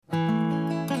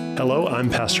Hello, I'm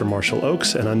Pastor Marshall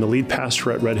Oaks, and I'm the lead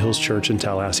pastor at Red Hills Church in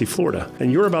Tallahassee, Florida.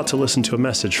 And you're about to listen to a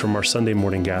message from our Sunday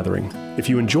morning gathering. If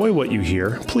you enjoy what you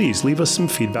hear, please leave us some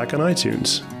feedback on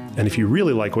iTunes. And if you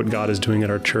really like what God is doing at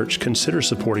our church, consider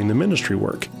supporting the ministry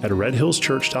work at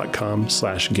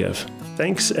redhillschurch.com/give.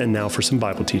 Thanks, and now for some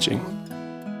Bible teaching.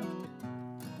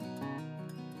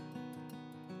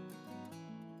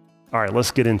 All right, let's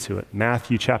get into it.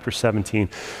 Matthew chapter 17,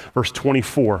 verse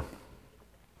 24.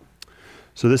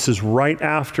 So this is right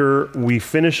after we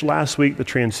finished last week the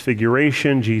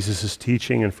transfiguration. Jesus is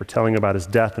teaching and foretelling about his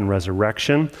death and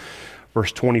resurrection.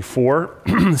 Verse 24,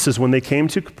 this is when they came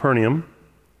to Capernaum,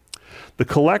 the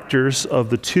collectors of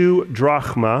the 2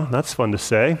 drachma, that's fun to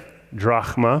say,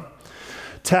 drachma,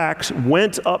 tax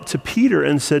went up to Peter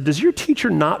and said, "Does your teacher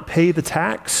not pay the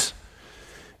tax?"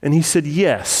 And he said,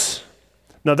 "Yes."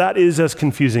 Now that is as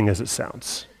confusing as it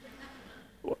sounds.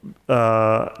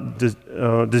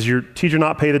 Does your teacher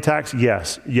not pay the tax?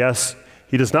 Yes. Yes,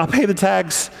 he does not pay the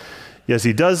tax. Yes,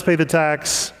 he does pay the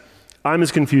tax. I'm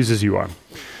as confused as you are.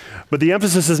 But the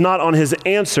emphasis is not on his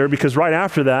answer, because right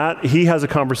after that, he has a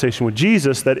conversation with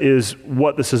Jesus that is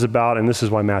what this is about, and this is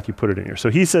why Matthew put it in here. So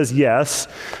he says yes.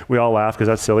 We all laugh because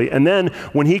that's silly. And then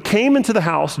when he ccame into the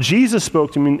house, Jesus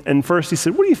spoke to him, and first he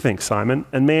said, "What do you think, Simon?"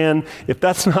 And man, if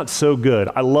that's not so good,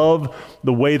 I love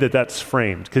the way that that's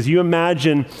framed, because you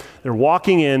imagine they're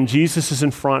walking in, Jesus is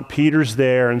in front, Peter's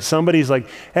there, and somebody's like,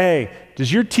 "Hey,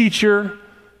 does your teacher,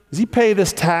 does he pay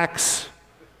this tax?"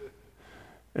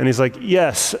 And he's like,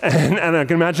 "Yes." And I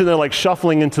can imagine they're like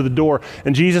shuffling into the door.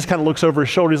 And Jesus kind of looks over his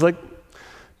shoulder. He's like,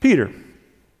 "Peter,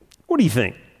 what do you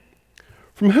think?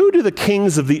 From who do the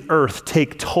kings of the earth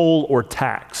take toll or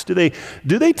tax? Do they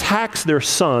tax their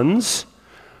sons,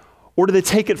 or do they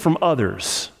take it from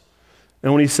others?"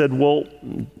 And when he said,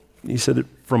 he said it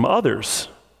from others.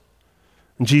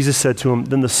 And Jesus said to him,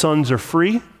 "Then the sons are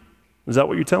free? Is that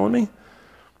what you're telling me?"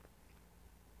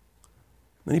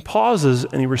 Then he pauses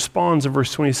and he responds in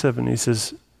verse 27. He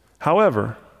says,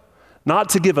 "However, not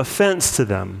to give offense to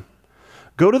them,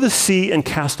 go to the sea and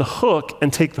cast a hook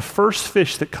and take the first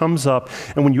fish that comes up,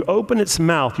 and when you open its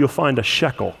mouth, you'll find a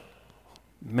shekel."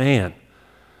 Man.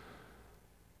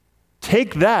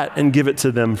 "Take that and give it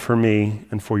to them for me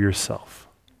and for yourself."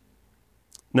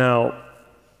 Now,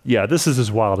 yeah, this is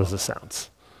as wild as it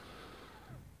sounds.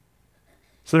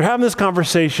 So they're having this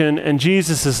conversation, and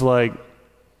Jesus is like,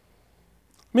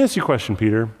 "Let me ask you a question,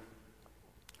 Peter.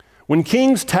 When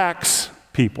kings tax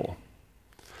people,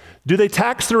 do they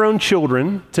tax their own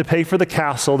children to pay for the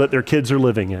castle that their kids are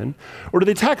living in, or do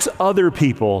they tax other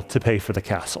people to pay for the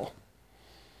castle?"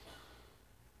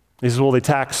 He says, "Well, they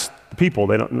tax the people.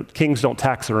 Kings don't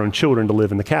tax their own children to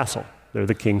live in the castle. They're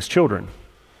the king's children."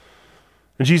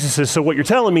 And Jesus says, "So what you're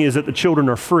telling me is that the children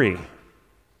are free."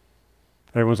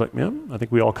 Everyone's like, "Yeah, I think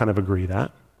we all kind of agree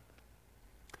that."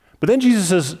 But then Jesus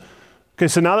says, okay,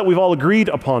 so now that we've all agreed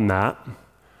upon that,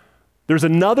 there's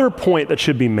another point that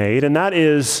should be made, and that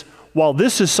is, while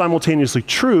this is simultaneously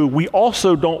true, we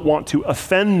also don't want to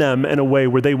offend them in a way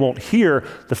where they won't hear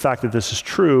the fact that this is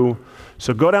true.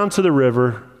 So go down to the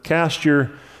river, cast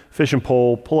your fishing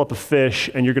pole, pull up a fish,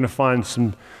 and you're going to find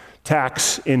some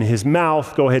tax in his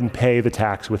mouth. Go ahead and pay the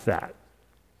tax with that.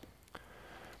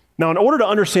 Now, in order to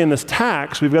understand this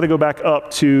tax, we've got to go back up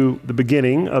to the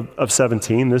beginning of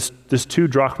 17, this 2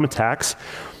 drachma tax.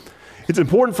 It's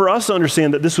important for us to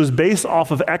understand that this was based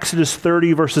off of Exodus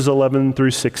 30, verses 11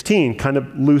 through 16, kind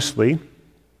of loosely.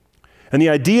 And the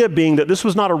idea being that this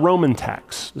was not a Roman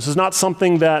tax. This is not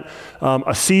something that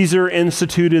a Caesar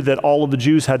instituted that all of the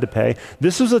Jews had to pay.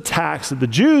 This was a tax that the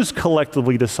Jews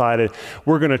collectively decided,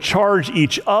 we're going to charge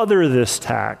each other this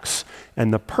tax,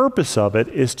 and the purpose of it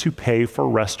is to pay for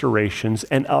restorations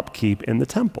and upkeep in the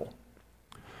temple.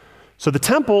 So the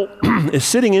temple is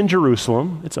sitting in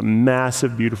Jerusalem. It's a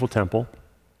massive, beautiful temple.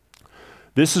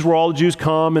 This is where all the Jews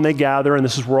come and they gather, and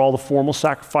this is where all the formal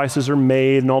sacrifices are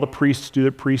made and all the priests do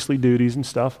their priestly duties and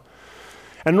stuff.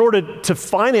 And in order to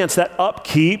finance that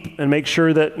upkeep and make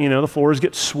sure that, the floors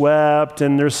get swept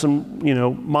and there's some,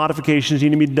 modifications need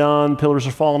to be done, pillars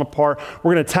are falling apart,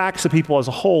 we're going to tax the people as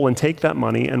a whole and take that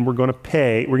money, and we're going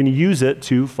to use it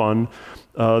to fund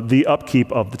the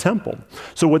upkeep of the temple.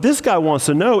 So what this guy wants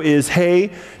to know is,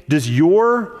 hey, does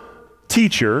your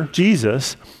teacher,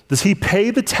 Jesus, does he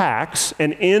pay the tax?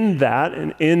 And in that,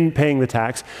 and in paying the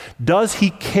tax, does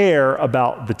he care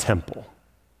about the temple?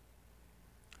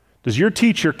 Does your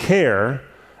teacher care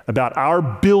about our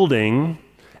building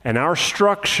and our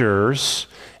structures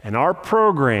and our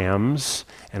programs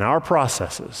and our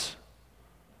processes?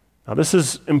 Now, this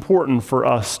is important for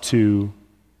us to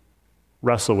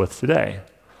wrestle with today,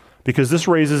 because this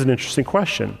raises an interesting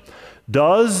question.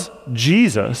 Does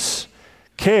Jesus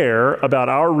care about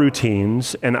our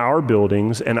routines and our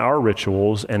buildings and our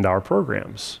rituals and our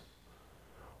programs?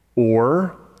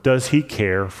 Or does he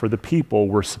care for the people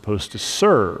we're supposed to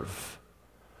serve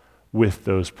with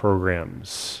those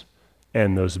programs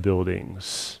and those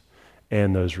buildings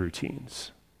and those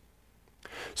routines?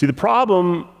 See, the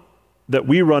problem that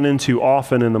we run into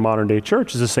often in the modern day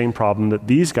church is the same problem that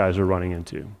these guys are running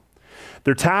into.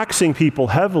 They're taxing people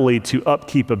heavily to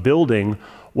upkeep a building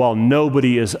while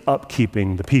nobody is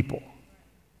upkeeping the people.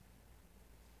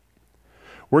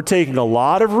 We're taking a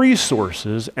lot of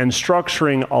resources and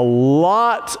structuring a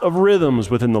lot of rhythms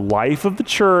within the life of the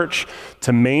church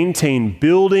to maintain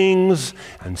buildings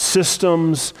and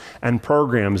systems and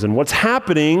programs. And what's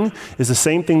happening is the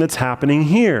same thing that's happening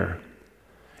here.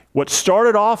 What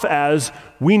started off as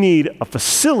we need a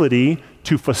facility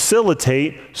to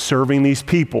facilitate serving these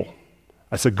people.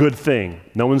 That's a good thing.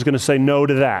 No one's going to say no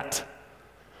to that.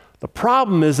 The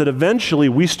problem is that eventually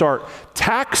we start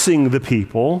taxing the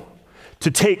people to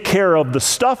take care of the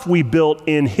stuff we built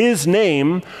in his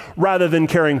name rather than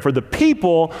caring for the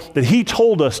people that he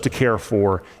told us to care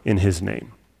for in his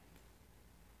name.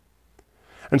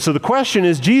 And so the question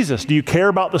is, Jesus, do you care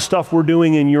about the stuff we're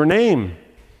doing in your name?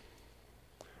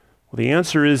 Well, the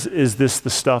answer is this the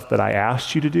stuff that I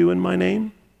asked you to do in my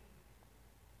name?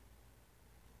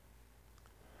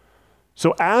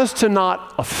 So as to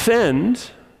not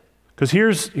offend, because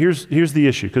here's the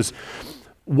issue, because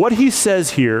what he says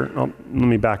here, let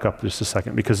me back up just a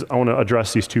second, because I want to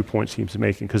address these 2 points he's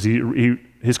making, because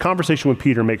his conversation with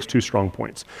Peter makes 2 strong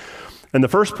points. And the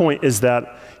first point is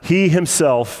that he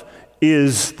himself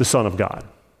is the Son of God.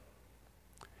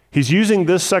 He's using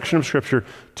this section of Scripture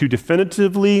to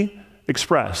definitively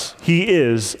express he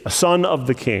is a son of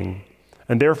the king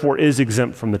and therefore is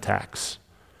exempt from the tax.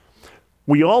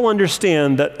 We all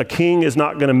understand that a king is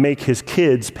not going to make his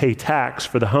kids pay tax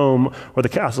for the home or the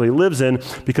castle he lives in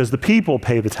because the people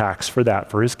pay the tax for that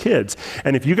for his kids.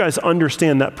 And if you guys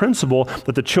understand that principle,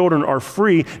 that the children are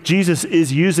free, Jesus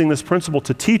is using this principle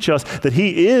to teach us that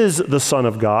he is the Son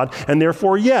of God, and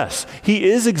therefore, yes, he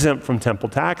is exempt from temple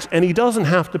tax, and he doesn't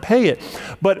have to pay it.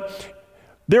 But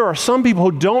there are some people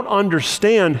who don't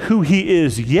understand who he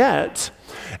is yet,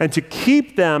 and to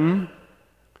keep them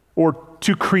or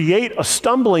to create a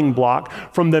stumbling block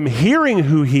from them hearing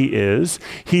who he is,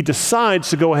 he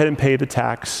decides to go ahead and pay the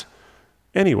tax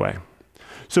anyway.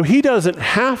 So he doesn't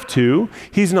have to,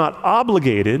 he's not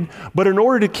obligated, but in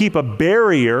order to keep a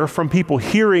barrier from people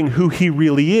hearing who he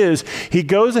really is, he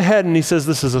goes ahead and he says,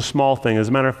 this is a small thing. As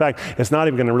a matter of fact, it's not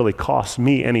even going to really cost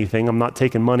me anything. I'm not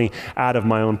taking money out of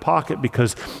my own pocket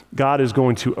because God is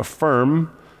going to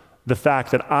affirm the fact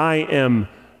that I am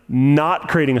not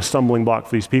creating a stumbling block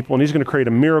for these people, and he's going to create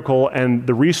a miracle, and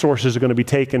the resources are going to be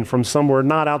taken from somewhere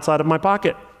not outside of my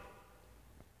pocket.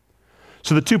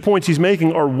 So the 2 points he's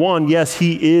making are, one, yes,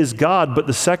 he is God, but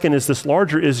the second is this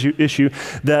larger issue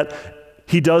that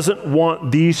he doesn't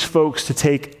want these folks to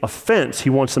take offense. He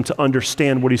wants them to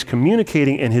understand what he's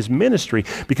communicating in his ministry,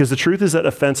 because the truth is that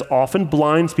offense often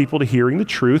blinds people to hearing the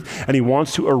truth, and he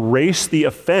wants to erase the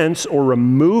offense or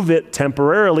remove it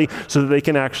temporarily so that they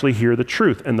can actually hear the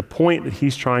truth. And the point that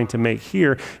he's trying to make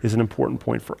here is an important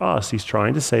point for us. He's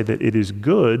trying to say that it is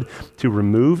good to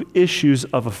remove issues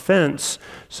of offense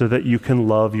so that you can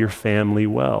love your family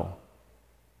well.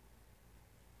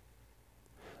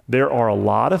 There are a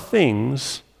lot of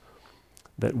things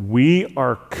that we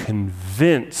are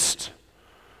convinced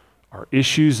are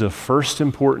issues of first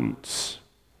importance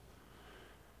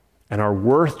and are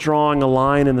worth drawing a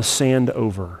line in the sand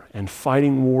over and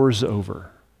fighting wars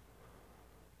over.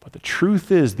 But the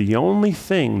truth is, the only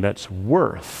thing that's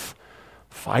worth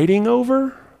fighting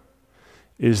over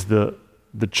is the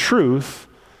truth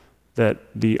that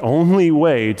the only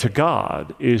way to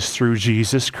God is through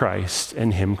Jesus Christ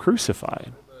and him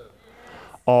crucified.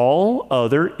 All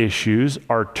other issues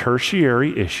are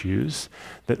tertiary issues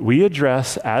that we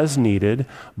address as needed,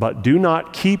 but do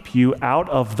not keep you out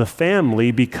of the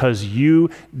family because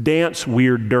you dance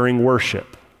weird during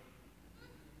worship.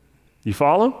 You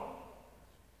follow?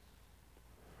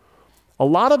 A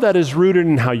lot of that is rooted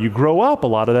in how you grow up. A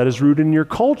lot of that is rooted in your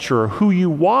culture or who you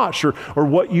watch or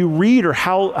what you read or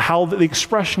how the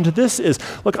expression to this is.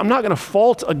 Look, I'm not going to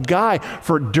fault a guy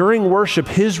for during worship,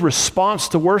 his response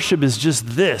to worship is just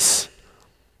this.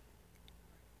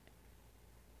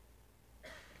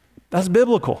 That's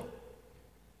biblical.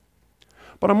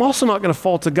 But I'm also not going to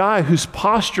fault a guy whose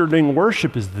posture during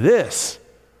worship is this,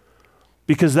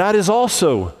 because that is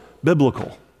also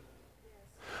biblical.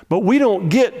 But we don't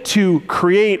get to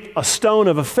create a stone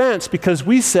of offense because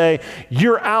we say,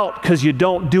 you're out because you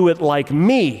don't do it like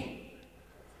me.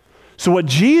 So what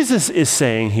Jesus is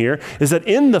saying here is that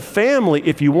in the family,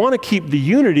 if you want to keep the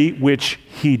unity, which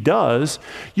he does,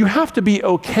 you have to be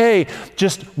okay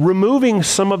just removing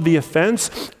some of the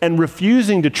offense and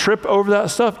refusing to trip over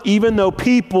that stuff, even though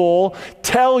people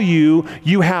tell you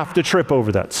you have to trip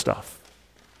over that stuff.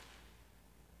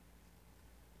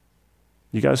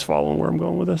 You guys following where I'm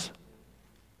going with this?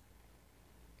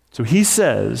 So he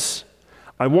says,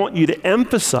 I want you to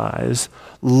emphasize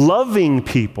loving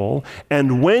people,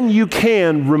 and when you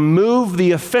can, remove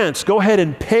the offense. Go ahead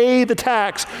and pay the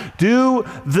tax. Do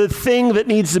the thing that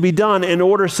needs to be done in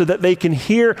order so that they can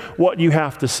hear what you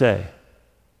have to say.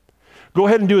 Go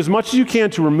ahead and do as much as you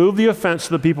can to remove the offense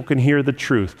so that people can hear the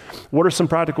truth. What are some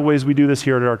practical ways we do this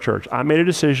here at our church? I made a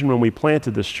decision when we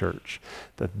planted this church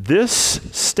that this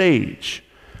stage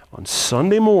on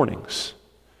Sunday mornings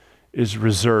is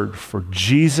reserved for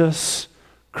Jesus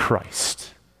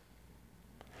Christ.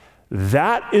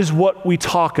 That is what we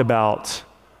talk about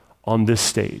on this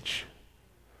stage.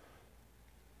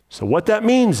 So what that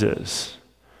means is,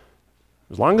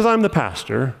 as long as I'm the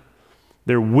pastor,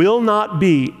 there will not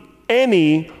be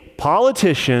any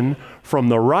politician from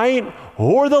the right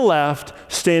or the left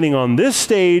standing on this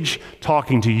stage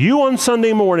talking to you on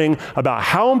Sunday morning about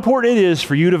how important it is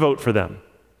for you to vote for them.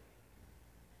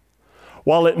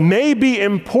 While it may be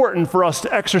important for us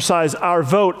to exercise our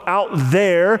vote out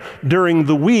there during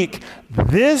the week,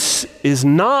 this is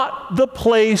not the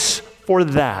place for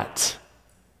that.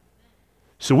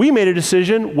 So we made a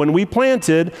decision when we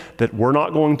planted that we're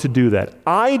not going to do that.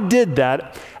 I did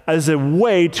that as a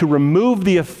way to remove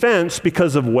the offense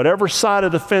because of whatever side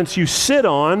of the fence you sit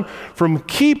on from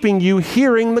keeping you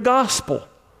hearing the gospel.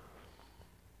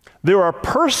 There are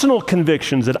personal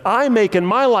convictions that I make in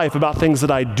my life about things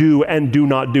that I do and do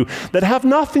not do that have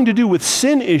nothing to do with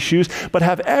sin issues, but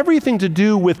have everything to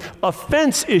do with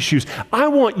offense issues. I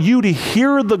want you to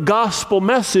hear the gospel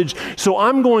message, so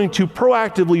I'm going to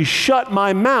proactively shut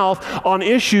my mouth on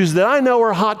issues that I know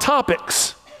are hot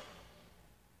topics.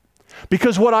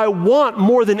 Because what I want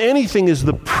more than anything is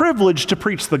the privilege to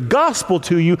preach the gospel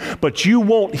to you, but you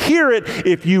won't hear it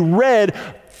if you read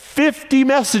 50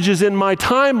 messages in my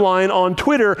timeline on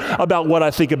Twitter about what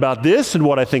I think about this and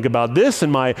what I think about this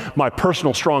and my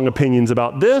personal strong opinions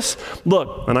about this.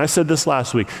 Look, and I said this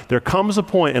last week, there comes a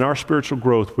point in our spiritual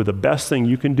growth where the best thing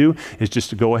you can do is just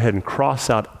to go ahead and cross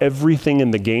out everything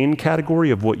in the gain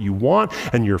category of what you want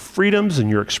and your freedoms and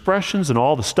your expressions and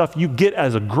all the stuff you get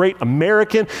as a great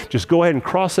American. Just go ahead and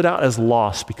cross it out as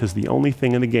loss, because the only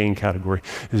thing in the gain category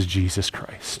is Jesus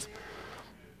Christ.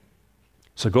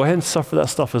 So go ahead and suffer that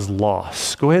stuff as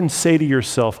loss. Go ahead and say to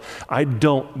yourself, I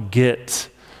don't get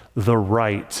the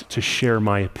right to share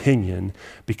my opinion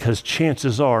because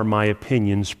chances are my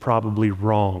opinion's probably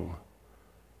wrong.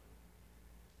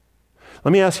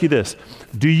 Let me ask you this.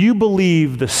 Do you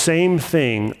believe the same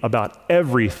thing about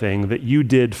everything that you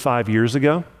did 5 years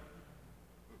ago?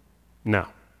 No.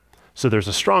 So there's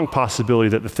a strong possibility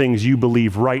that the things you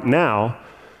believe right now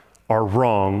are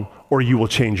wrong or you will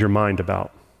change your mind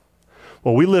about.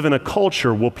 Well, we live in a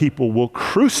culture where people will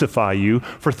crucify you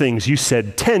for things you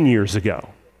said 10 years ago.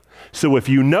 So if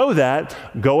you know that,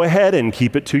 go ahead and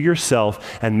keep it to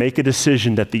yourself and make a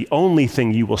decision that the only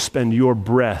thing you will spend your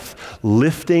breath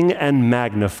lifting and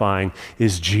magnifying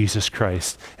is Jesus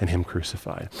Christ and Him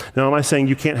crucified. Now, am I saying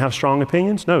you can't have strong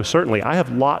opinions? No, certainly. I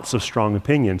have lots of strong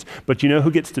opinions. But you know who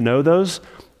gets to know those?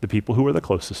 The people who are the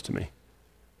closest to me.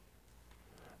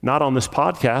 Not on this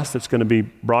podcast that's going to be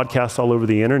broadcast all over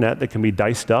the internet that can be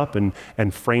diced up and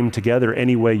framed together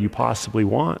any way you possibly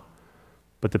want.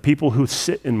 But the people who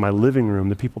sit in my living room,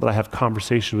 the people that I have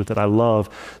conversations with, that I love,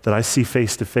 that I see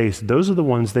face to face, those are the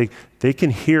ones they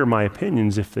can hear my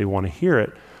opinions if they want to hear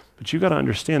it. But you got to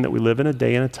understand that we live in a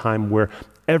day and a time where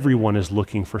everyone is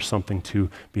looking for something to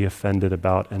be offended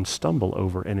about and stumble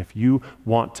over. And if you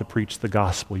want to preach the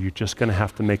gospel, you're just going to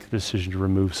have to make a decision to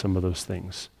remove some of those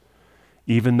things.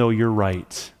 Even though you're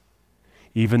right,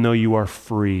 even though you are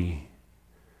free.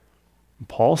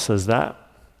 Paul says that.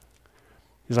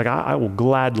 He's like, I will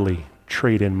gladly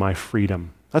trade in my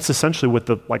freedom. That's essentially what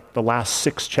the last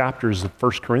 6 chapters of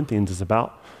 1 Corinthians is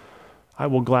about. I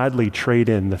will gladly trade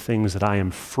in the things that I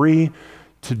am free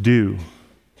to do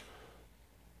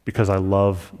because I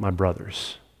love my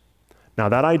brothers. Now,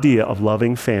 that idea of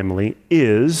loving family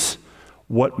is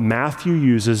what Matthew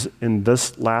uses in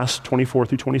this last 24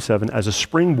 through 27 as a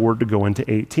springboard to go into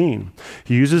 18.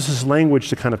 He uses this language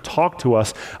to kind of talk to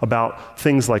us about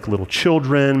things like little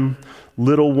children,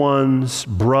 little ones,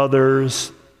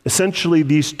 brothers. Essentially,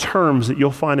 these terms that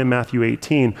you'll find in Matthew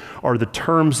 18 are the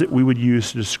terms that we would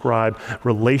use to describe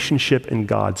relationship in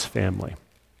God's family.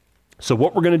 So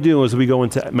what we're going to do as we go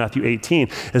into Matthew 18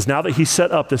 is now that he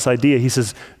set up this idea, he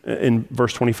says in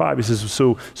verse 25, he says,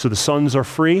 so the sons are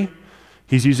free.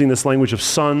 He's using this language of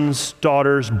sons,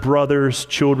 daughters, brothers,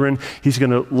 children. He's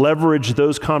going to leverage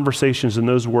those conversations and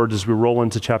those words as we roll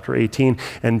into chapter 18.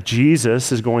 And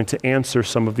Jesus is going to answer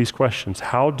some of these questions.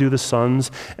 How do the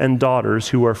sons and daughters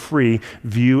who are free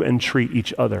view and treat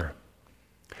each other?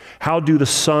 How do the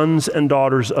sons and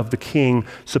daughters of the king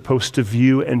supposed to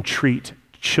view and treat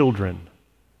children?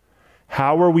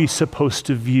 How are we supposed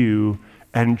to view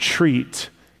and treat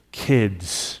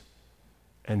kids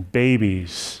and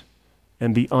babies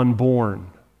and the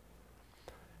unborn?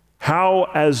 How,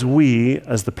 as we,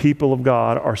 as the people of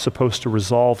God, are supposed to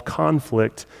resolve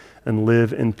conflict and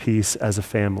live in peace as a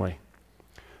family?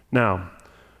 Now,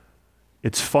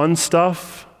 it's fun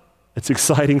stuff, it's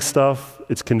exciting stuff,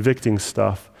 it's convicting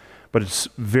stuff, but it's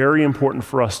very important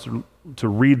for us to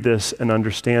read this and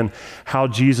understand how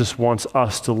Jesus wants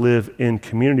us to live in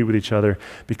community with each other,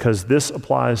 because this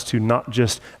applies to not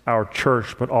just our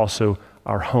church, but also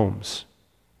our homes.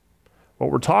 What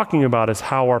we're talking about is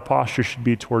how our posture should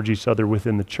be towards each other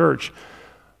within the church.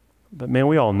 But man,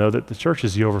 we all know that the church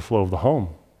is the overflow of the home.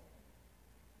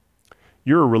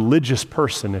 You're a religious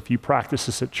person if you practice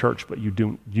this at church, but you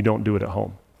don't do it at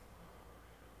home.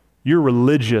 You're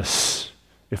religious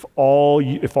if all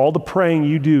the praying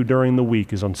you do during the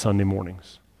week is on Sunday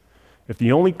mornings. If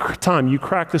the only time you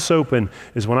crack this open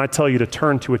is when I tell you to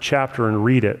turn to a chapter and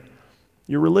read it,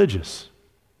 you're religious.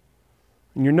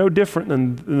 And you're no different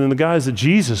than the guys that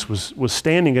Jesus was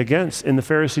standing against in the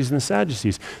Pharisees and the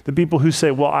Sadducees. The people who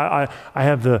say, well, I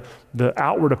have the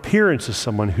outward appearance of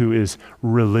someone who is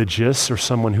religious or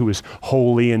someone who is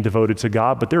holy and devoted to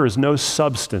God, but there is no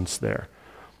substance there.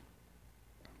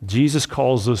 Jesus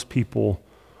calls those people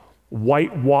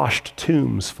whitewashed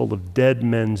tombs full of dead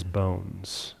men's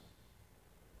bones.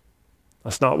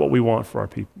 That's not what we want for our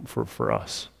people, for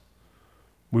us.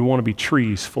 We want to be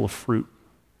trees full of fruit.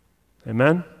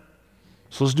 Amen?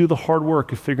 So let's do the hard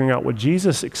work of figuring out what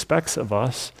Jesus expects of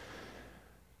us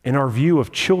in our view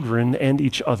of children and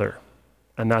each other.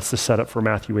 And that's the setup for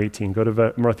Matthew 18. Go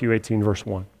to Matthew 18, verse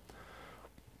 1.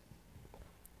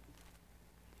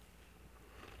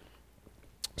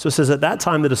 So it says, at that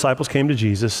time the disciples came to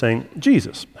Jesus saying,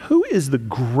 Jesus, who is the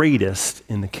greatest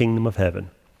in the kingdom of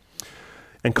heaven?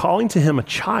 And calling to him a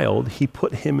child, he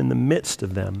put him in the midst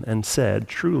of them and said,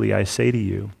 truly I say to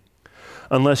you,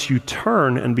 unless you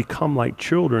turn and become like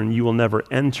children, you will never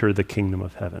enter the kingdom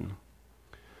of heaven.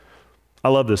 I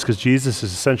love this because Jesus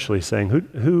is essentially saying,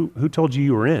 who told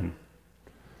you were in?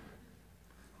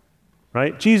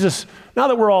 Right? Jesus, now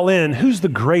that we're all in, who's the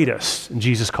greatest? And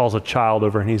Jesus calls a child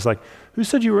over and he's like, who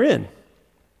said you were in?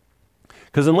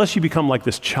 Because unless you become like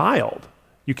this child,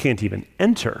 you can't even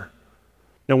enter.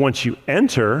 Now, once you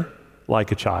enter like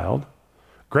a child,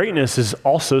 greatness is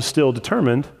also still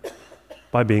determined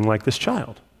by being like this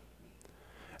child.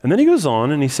 And then he goes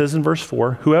on and he says in verse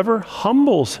 4, whoever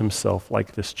humbles himself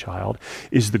like this child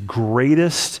is the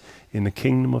greatest in the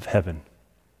kingdom of heaven.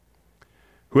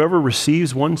 Whoever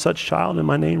receives one such child in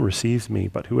my name receives me,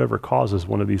 but whoever causes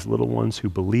one of these little ones who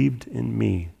believed in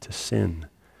me to sin,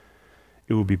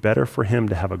 it will be better for him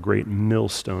to have a great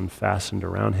millstone fastened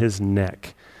around his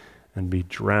neck and be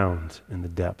drowned in the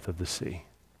depth of the sea.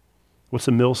 What's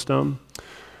a millstone?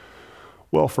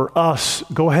 Well, for us,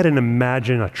 go ahead and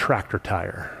imagine a tractor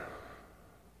tire.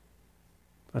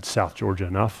 That's South Georgia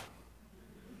enough.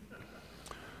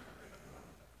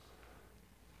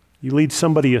 You lead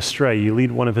somebody astray, you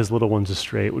lead one of his little ones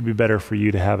astray, it would be better for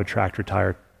you to have a tractor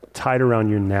tire tied around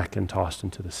your neck and tossed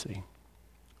into the sea.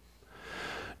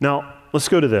 Now, let's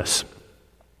go to this.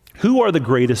 Who are the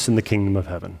greatest in the kingdom of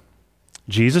heaven?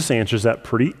 Jesus answers that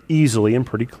pretty easily and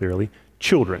pretty clearly,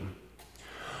 children.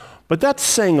 But that's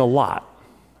saying a lot,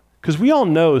 because we all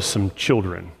know some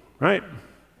children, right?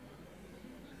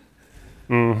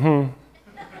 Mm-hmm.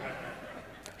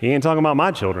 He ain't talking about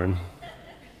my children.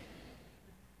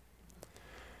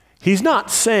 He's not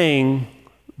saying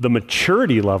the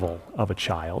maturity level of a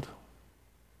child.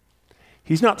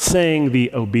 He's not saying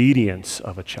the obedience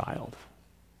of a child.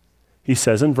 He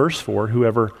says in verse 4,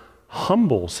 whoever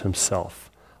humbles himself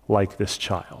like this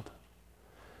child.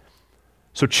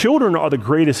 So children are the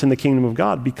greatest in the kingdom of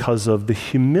God because of the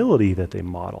humility that they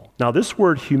model. Now this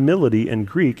word humility in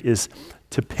Greek is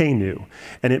tepenu,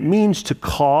 and it means to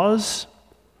cause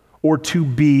or to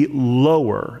be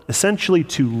lower, essentially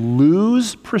to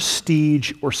lose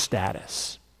prestige or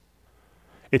status.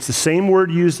 It's the same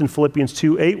word used in Philippians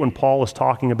 2:8 when Paul is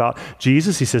talking about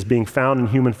Jesus. He says, being found in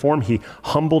human form, he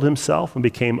humbled himself and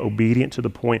became obedient to the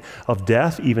point of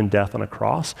death, even death on a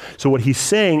cross. So what he's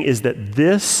saying is that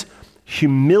this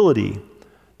humility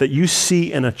that you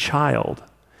see in a child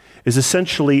is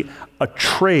essentially a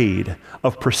trade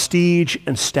of prestige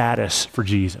and status for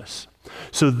Jesus.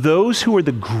 So those who are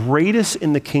the greatest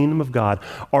in the kingdom of God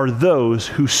are those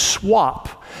who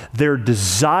swap their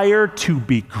desire to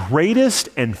be greatest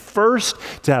and first,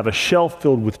 to have a shelf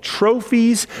filled with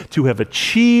trophies, to have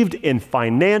achieved in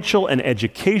financial and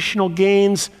educational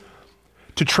gains,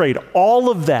 to trade all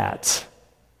of that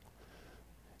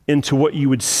into what you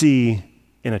would see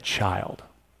in a child.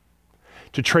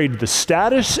 To trade the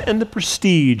status and the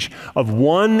prestige of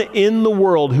one in the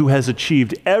world who has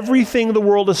achieved everything the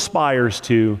world aspires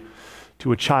to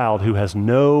a child who has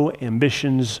no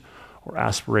ambitions or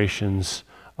aspirations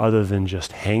other than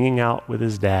just hanging out with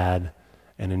his dad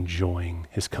and enjoying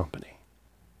his company.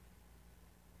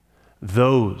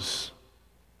 Those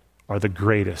are the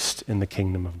greatest in the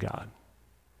kingdom of God.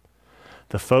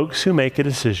 The folks who make a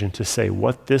decision to say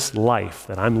what this life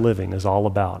that I'm living is all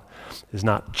about is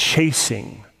not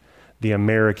chasing the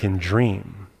American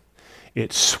dream.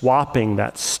 It's swapping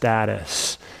that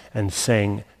status and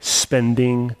saying,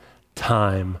 spending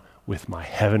time with my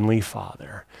Heavenly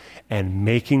Father and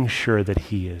making sure that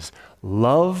He is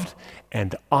loved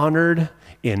and honored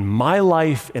in my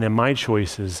life and in my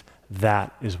choices.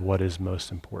 That is what is most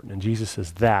important. And Jesus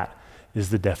says that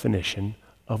is the definition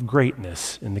of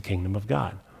greatness in the kingdom of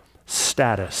God.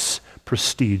 Status,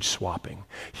 prestige swapping.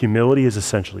 Humility is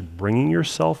essentially bringing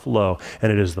yourself low,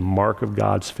 and it is the mark of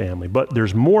God's family. But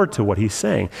there's more to what he's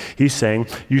saying. He's saying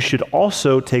you should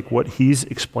also take what he's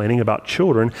explaining about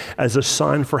children as a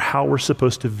sign for how we're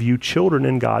supposed to view children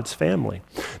in God's family.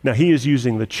 Now, he is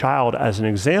using the child as an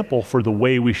example for the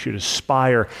way we should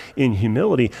aspire in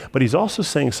humility, but he's also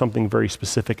saying something very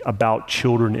specific about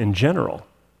children in general.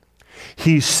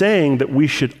 He's saying that we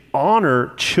should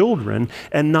honor children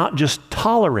and not just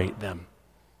tolerate them.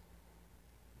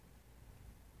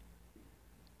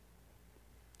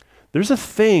 There's a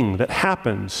thing that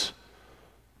happens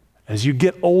as you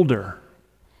get older,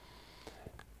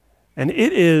 and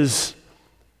it's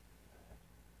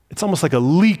almost like a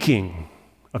leaking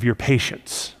of your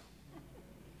patience.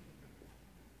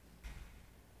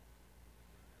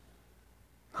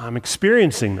 I'm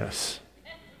experiencing this.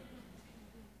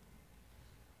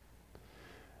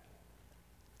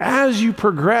 As you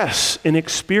progress in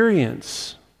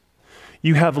experience,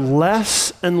 you have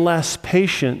less and less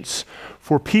patience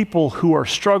for people who are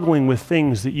struggling with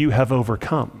things that you have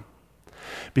overcome.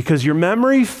 Because your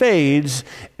memory fades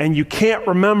and you can't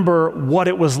remember what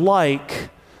it was like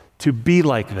to be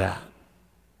like that.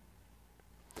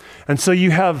 And so you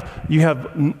have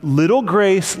little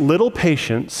grace, little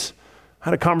patience. I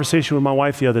had a conversation with my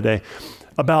wife the other day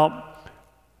about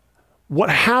what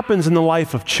happens in the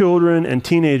life of children and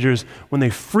teenagers when they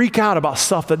freak out about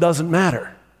stuff that doesn't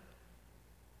matter.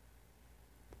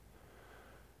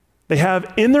 They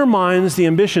have in their minds the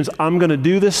ambitions, I'm going to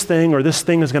do this thing or this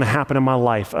thing is going to happen in my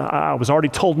life. I was already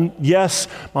told yes.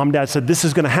 Mom and dad said this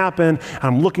is going to happen.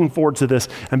 I'm looking forward to this.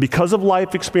 And because of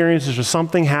life experiences or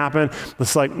something happened,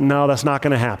 it's like, no, that's not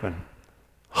going to happen.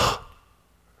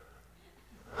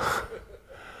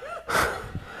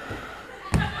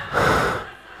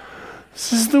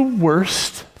 This is the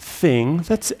worst thing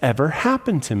that's ever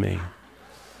happened to me.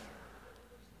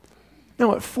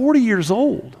 Now, at 40 years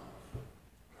old,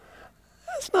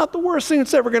 that's not the worst thing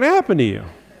that's ever going to happen to you.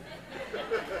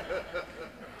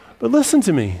 But listen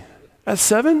to me. At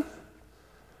 7,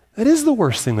 that is the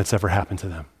worst thing that's ever happened to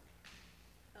them.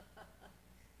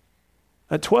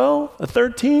 At 12, at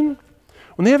 13,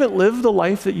 when they haven't lived the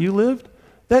life that you lived,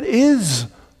 that is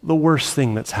the worst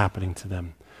thing that's happening to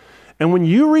them. And when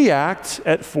you react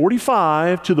at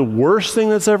 45 to the worst thing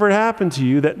that's ever happened to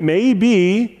you, that may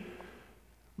be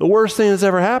the worst thing that's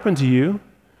ever happened to you,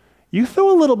 you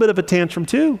throw a little bit of a tantrum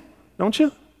too, don't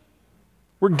you?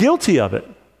 We're guilty of it.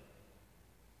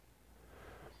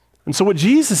 And so what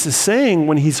Jesus is saying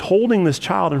when he's holding this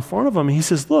child in front of him, he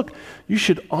says, look, you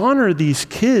should honor these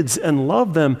kids and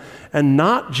love them and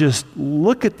not just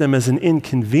look at them as an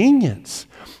inconvenience.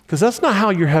 Because that's not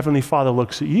how your Heavenly Father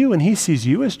looks at you, and He sees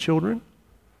you as children.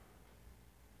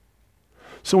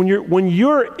 So when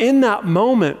you're in that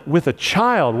moment with a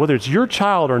child, whether it's your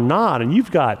child or not, and you've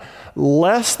got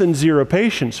less than zero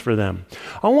patience for them,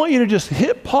 I want you to just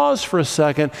hit pause for a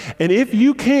second, and if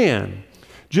you can,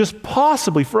 just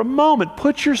possibly for a moment,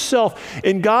 put yourself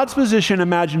in God's position,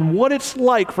 imagine what it's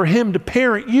like for Him to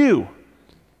parent you.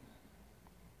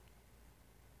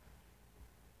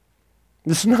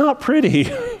 It's not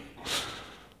pretty.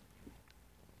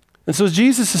 And so as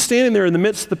Jesus is standing there in the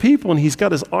midst of the people, and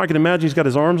I can imagine he's got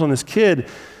his arms on this kid,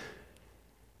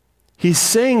 he's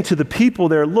saying to the people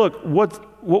there, look,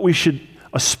 what we should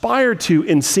aspire to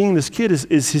in seeing this kid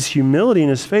is his humility and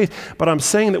his faith, but I'm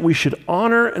saying that we should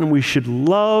honor and we should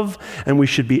love and we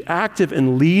should be active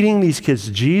in leading these kids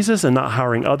to Jesus and not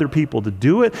hiring other people to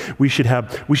do it. We should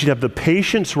have the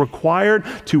patience required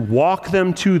to walk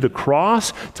them to the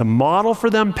cross, to model for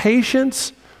them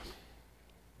patience.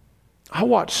 I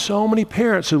watch so many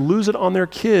parents who lose it on their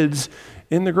kids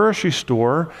in the grocery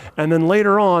store, and then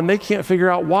later on, they can't figure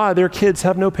out why their kids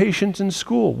have no patience in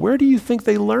school. Where do you think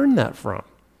they learned that from?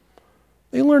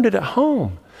 They learned it at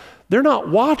home. They're not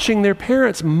watching their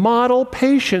parents model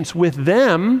patience with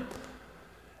them,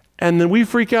 and then we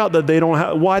freak out that they don't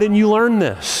have, why didn't you learn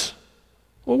this?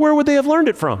 Well, where would they have learned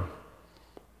it from?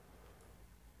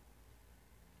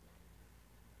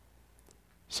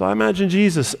 So I imagine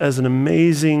Jesus as an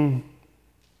amazing,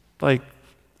 he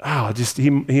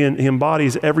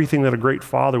embodies everything that a great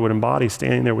father would embody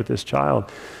standing there with this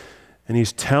child. And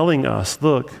he's telling us,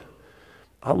 look,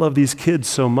 I love these kids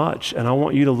so much, and I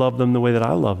want you to love them the way that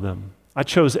I love them. I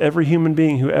chose every human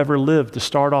being who ever lived to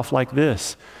start off like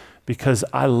this because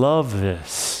I love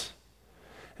this.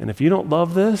 And if you don't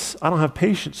love this, I don't have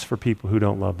patience for people who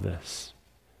don't love this.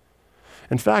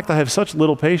 In fact, I have such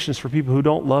little patience for people who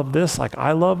don't love this like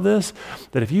I love this,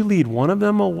 that if you lead one of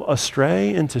them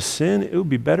astray into sin, it would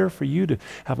be better for you to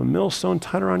have a millstone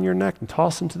tied around your neck and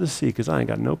toss into the sea, because I ain't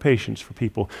got no patience for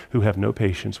people who have no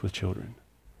patience with children.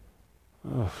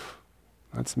 Oh,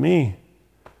 that's me.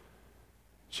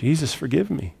 Jesus, forgive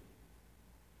me.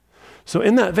 So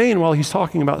in that vein, while he's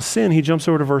talking about sin, he jumps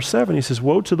over to verse 7. He says,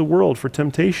 woe to the world for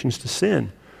temptations to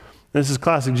sin. This is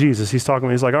classic Jesus. He's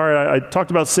like, all right, I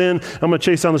talked about sin. I'm going to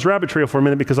chase down this rabbit trail for a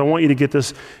minute because I want you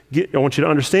to I want you to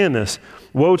understand this.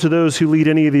 Woe to those who lead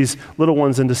any of these little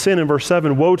ones into sin. In verse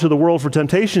 7, woe to the world for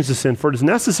temptations to sin, for it is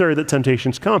necessary that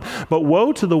temptations come. But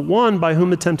woe to the one by whom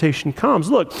the temptation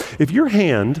comes. Look, if your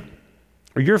hand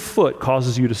or your foot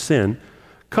causes you to sin,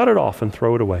 cut it off and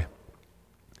throw it away.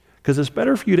 Because it's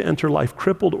better for you to enter life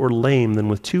crippled or lame than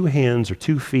with 2 hands or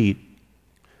 2 feet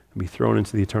and be thrown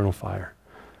into the eternal fire.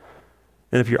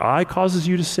 And if your eye causes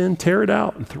you to sin, tear it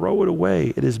out and throw it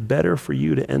away. It is better for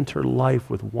you to enter life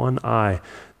with 1 eye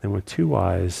than with 2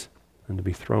 eyes and to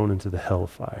be thrown into the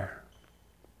hellfire.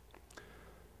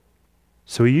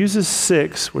 So he uses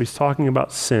 6, where he's talking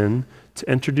about sin, to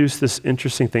introduce this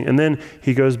interesting thing. And then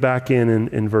he goes back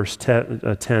in verse 10,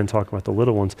 talking about the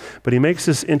little ones. But he makes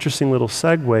this interesting little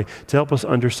segue to help us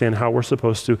understand how we're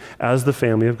supposed to, as the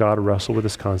family of God, wrestle with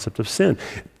this concept of sin.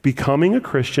 Becoming a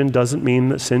Christian doesn't mean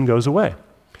that sin goes away.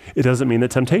 It doesn't mean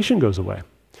that temptation goes away.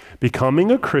 Becoming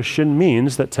a Christian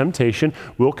means that temptation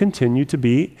will continue to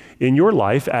be in your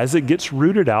life as it gets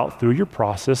rooted out through your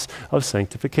process of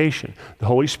sanctification. The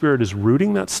Holy Spirit is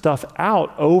rooting that stuff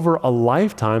out over a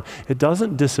lifetime. It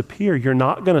doesn't disappear. You're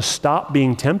not going to stop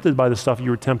being tempted by the stuff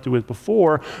you were tempted with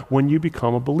before when you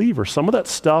become a believer. Some of that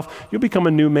stuff, you'll become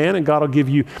a new man and God will give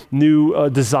you new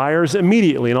desires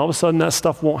immediately, and all of a sudden that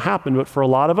stuff won't happen. But for a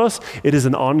lot of us, it is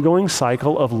an ongoing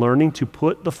cycle of learning to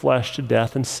put the flesh to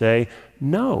death and say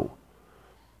no.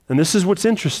 And this is what's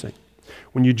interesting.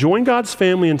 When you join God's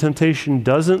family and temptation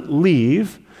doesn't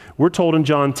leave, we're told in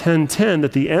John 10:10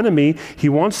 that the enemy, he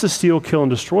wants to steal, kill, and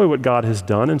destroy what God has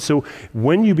done. And so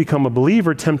when you become a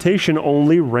believer, temptation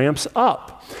only ramps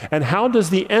up. And how does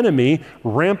the enemy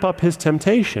ramp up his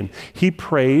temptation? He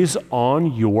preys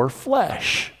on your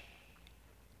flesh.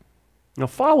 Now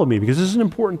follow me, because this is an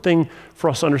important thing for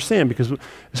us to understand, because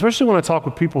especially when I talk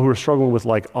with people who are struggling with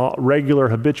regular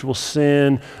habitual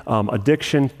sin,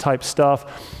 addiction type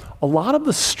stuff, a lot of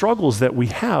the struggles that we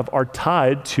have are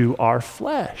tied to our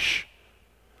flesh.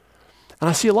 And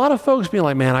I see a lot of folks being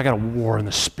like, man, I got a war in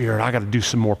the spirit. I got to do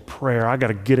some more prayer. I got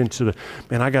to get into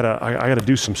I got to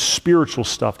do some spiritual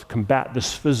stuff to combat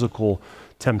this physical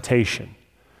temptation.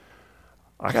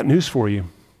 I got news for you.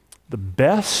 The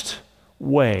best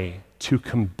way to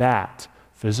combat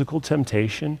physical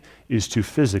temptation is to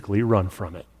physically run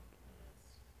from it.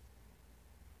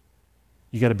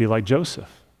 You got to be like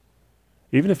Joseph.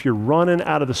 Even if you're running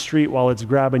out of the street while it's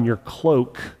grabbing your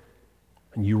cloak,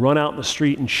 and you run out in the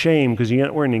street in shame because you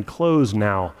ain't wearing any clothes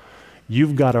now,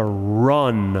 you've got to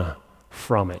run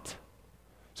from it.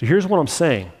 So here's what I'm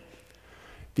saying.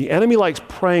 The enemy likes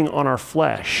preying on our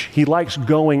flesh. He likes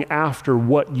going after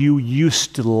what you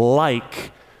used to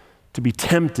like to be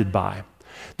tempted by.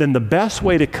 Then the best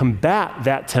way to combat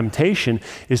that temptation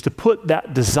is to put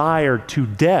that desire to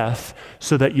death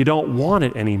so that you don't want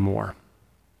it anymore.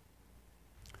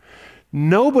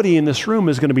 Nobody in this room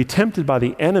is going to be tempted by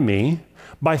the enemy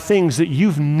by things that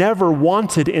you've never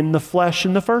wanted in the flesh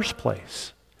in the first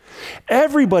place.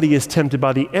 Everybody is tempted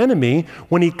by the enemy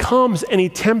when he comes and he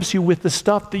tempts you with the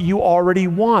stuff that you already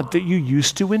want, that you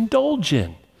used to indulge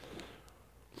in.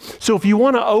 So if you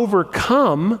want to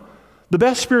overcome, the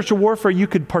best spiritual warfare you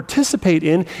could participate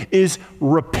in is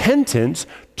repentance,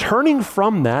 turning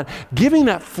from that, giving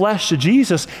that flesh to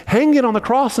Jesus, hanging it on the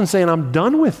cross and saying, I'm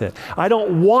done with it. I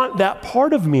don't want that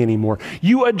part of me anymore.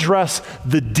 You address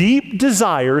the deep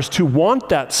desires to want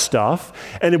that stuff,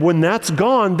 and when that's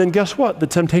gone, then guess what? The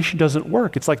temptation doesn't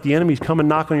work. It's like the enemy's come and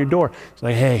knock on your door. It's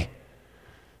like, hey,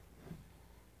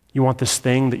 you want this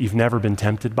thing that you've never been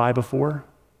tempted by before?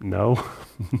 No,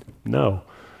 no,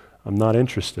 I'm not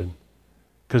interested.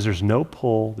 Because there's no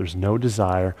pull, there's no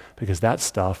desire, because that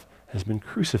stuff has been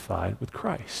crucified with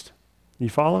Christ. You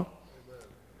follow? Amen.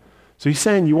 So he's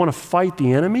saying you want to fight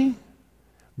the enemy?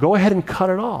 Go ahead and cut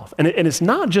it off. And it's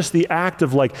not just the act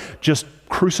of like just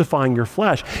crucifying your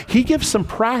flesh. He gives some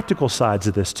practical sides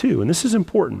of this too, and this is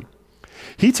important.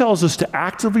 He tells us to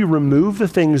actively remove the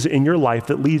things in your life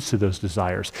that leads to those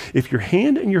desires. If your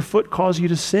hand and your foot cause you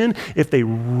to sin, if they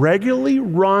regularly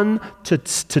run to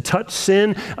touch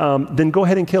sin, then go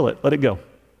ahead and kill it. Let it go.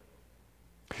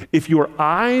 If your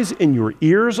eyes and your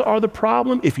ears are the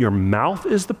problem, if your mouth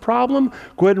is the problem,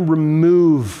 go ahead and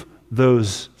remove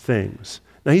those things.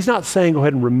 Now, he's not saying go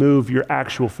ahead and remove your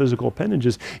actual physical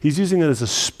appendages. He's using it as a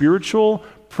spiritual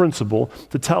principle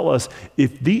to tell us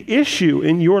if the issue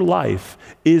in your life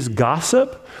is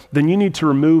gossip, then you need to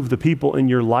remove the people in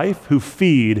your life who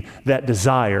feed that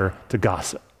desire to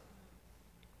gossip.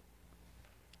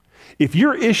 If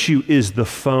your issue is the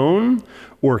phone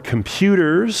or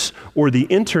computers or the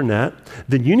internet,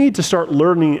 then you need to start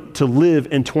learning to live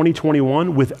in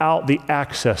 2021 without the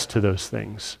access to those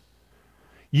things.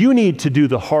 You need to do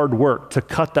the hard work to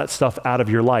cut that stuff out of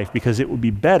your life, because it would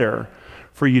be better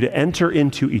for you to enter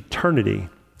into eternity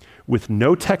with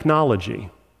no technology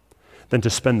than to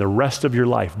spend the rest of your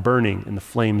life burning in the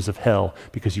flames of hell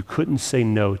because you couldn't say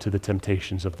no to the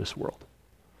temptations of this world.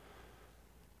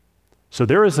 So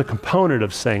there is a component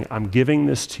of saying, I'm giving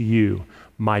this to you,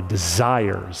 my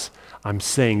desires. I'm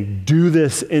saying, do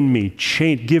this in me,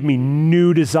 change, give me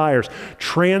new desires,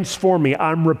 transform me.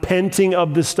 I'm repenting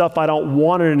of this stuff. I don't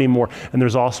want it anymore. And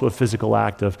there's also a physical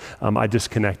act of, I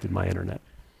disconnected my internet.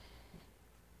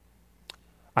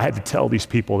 I had to tell these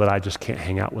people that I just can't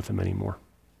hang out with them anymore.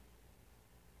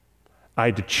 I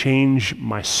had to change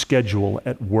my schedule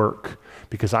at work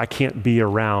because I can't be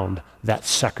around that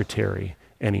secretary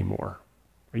anymore.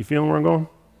 Are you feeling where I'm going?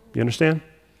 You understand?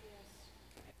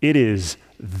 It is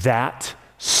that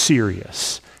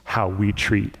serious how we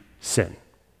treat sin.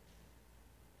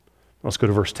 Let's go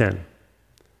to verse 10.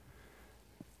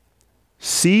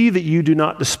 See that you do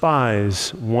not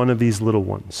despise one of these little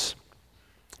ones.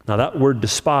 Now that word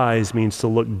despise means to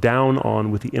look down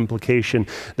on, with the implication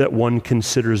that one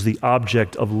considers the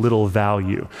object of little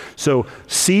value. So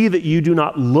see that you do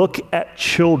not look at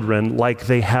children like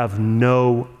they have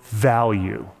no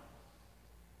value.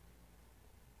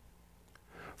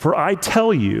 For I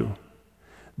tell you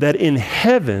that in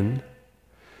heaven,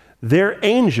 their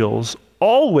angels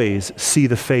always see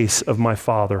the face of my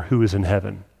Father who is in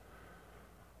heaven.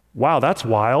 Wow, that's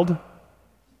wild.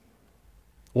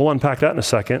 We'll unpack that in a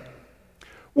second.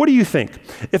 What do you think?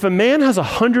 If a man has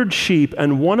 100 sheep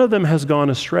and one of them has gone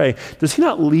astray, does he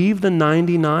not leave the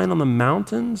 99 on the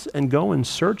mountains and go in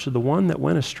search of the one that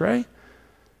went astray?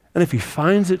 And if he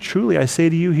finds it, truly, I say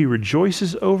to you, he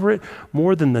rejoices over it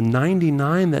more than the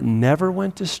 99 that never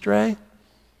went astray.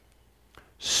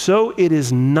 So it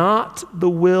is not the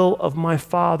will of my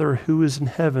Father who is in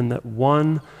heaven that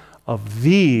one of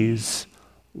these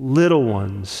little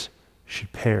ones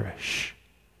should perish.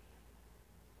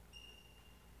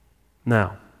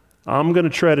 Now, I'm going to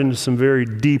tread into some very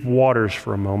deep waters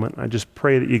for a moment. I just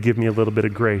pray that you give me a little bit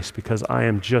of grace, because I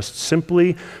am just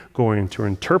simply going to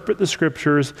interpret the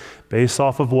scriptures based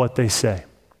off of what they say.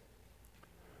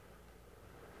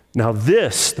 Now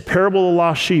this, the parable of the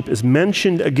lost sheep, is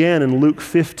mentioned again in Luke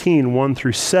 15, 1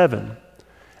 through 7.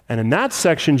 And in that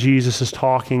section, Jesus is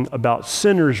talking about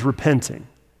sinners repenting.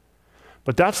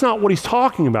 But that's not what he's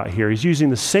talking about here. He's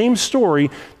using the same story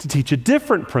to teach a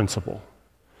different principle.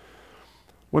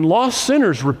 When lost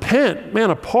sinners repent, man,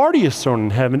 a party is thrown in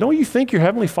heaven. Don't you think your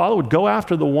heavenly Father would go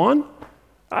after the one?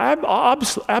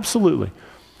 Absolutely.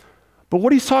 But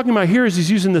what he's talking about here is he's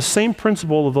using the same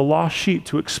principle of the lost sheep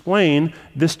to explain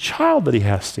this child that he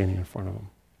has standing in front of him.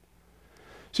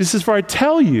 So he says, for I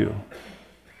tell you,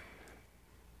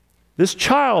 this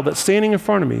child that's standing in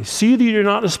front of me, see that you do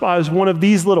not despise one of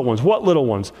these little ones. What little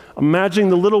ones? Imagine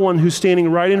the little one who's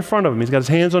standing right in front of him. He's got his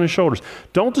hands on his shoulders.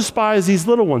 Don't despise these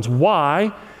little ones.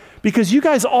 Why? Because you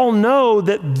guys all know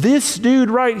that this dude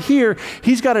right here,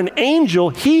 he's got an angel.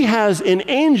 He has an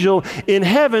angel in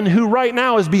heaven who right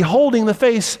now is beholding the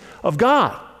face of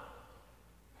God.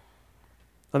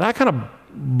 Now that kind of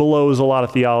blows a lot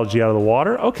of theology out of the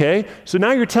water. Okay, so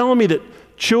now you're telling me that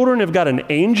children have got an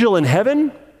angel in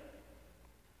heaven?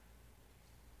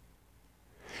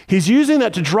 He's using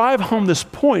that to drive home this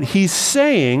point. He's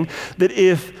saying that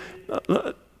if,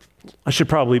 I should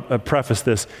probably preface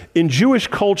this, in Jewish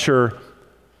culture,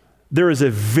 there is a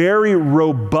very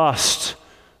robust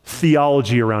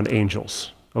theology around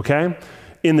angels, okay?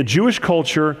 In the Jewish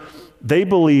culture, they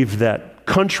believed that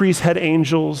countries had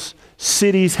angels,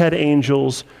 cities had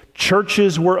angels,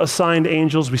 churches were assigned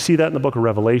angels. We see that in the book of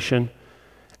Revelation.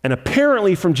 And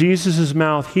apparently from Jesus'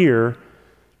 mouth here,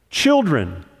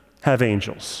 children have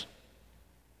angels.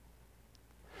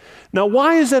 Now,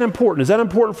 why is that important? Is that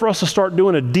important for us to start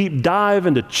doing a deep dive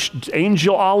into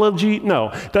angelology?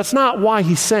 No, that's not why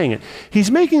he's saying it. He's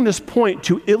making this point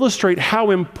to illustrate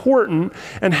how important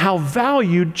and how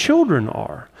valued children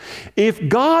are. If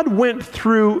God went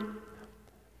through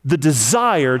the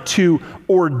desire to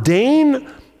ordain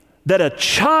that a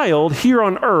child here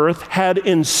on earth had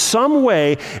in some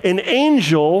way an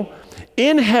angel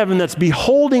in heaven that's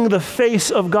beholding the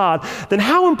face of God, then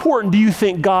how important do you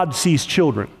think God sees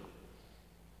children?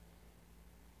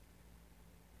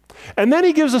 And then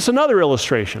he gives us another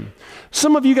illustration.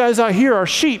 Some of you guys out here are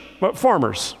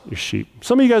farmers. You're sheep.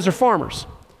 Some of you guys are farmers.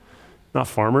 Not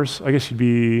farmers, I guess you'd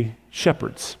be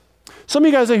shepherds. Some of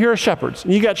you guys out here are shepherds,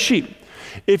 and you got sheep.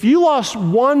 If you lost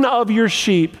one of your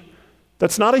sheep,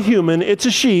 that's not a human, it's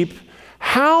a sheep,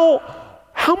 how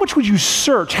much would you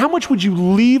search? How much would you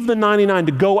leave the 99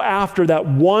 to go after that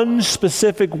one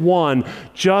specific one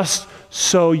just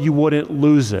so you wouldn't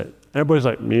lose it? Everybody's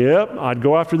like, yep, I'd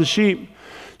go after the sheep.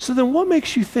 So then what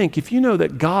makes you think, if you know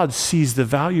that God sees the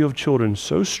value of children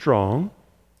so strong,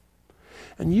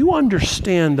 and you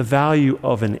understand the value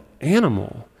of an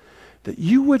animal, that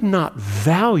you would not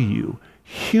value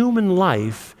human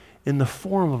life in the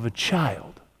form of a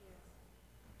child?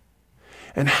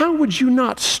 And how would you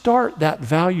not start that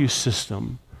value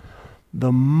system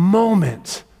the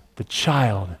moment the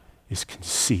child is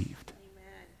conceived?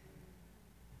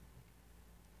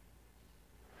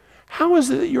 How is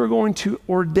it that you're going to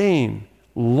ordain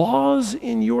laws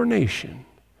in your nation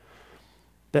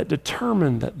that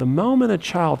determine that the moment a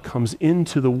child comes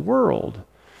into the world,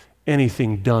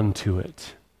 anything done to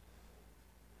it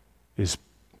is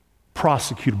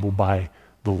prosecutable by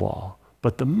the law?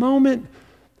 But the moment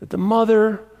that the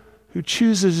mother who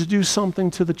chooses to do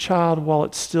something to the child while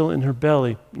it's still in her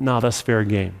belly, that's fair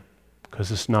game,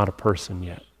 because it's not a person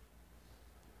yet.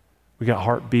 We got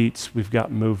heartbeats, we've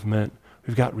got movement,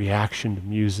 we've got reaction to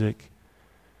music.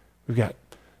 We've got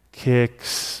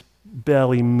kicks,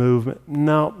 belly movement.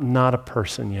 No, not a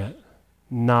person yet.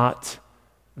 Not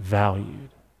valued.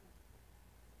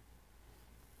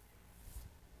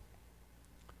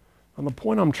 And the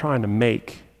point I'm trying to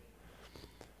make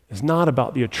is not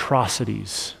about the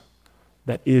atrocities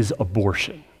that is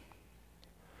abortion.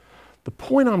 The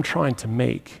point I'm trying to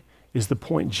make is the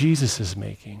point Jesus is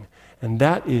making, and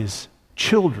that is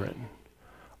children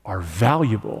are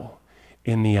valuable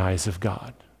in the eyes of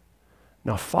God.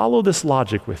 Now follow this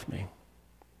logic with me.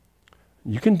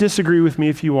 You can disagree with me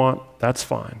if you want, that's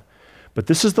fine. But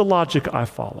this is the logic I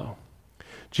follow.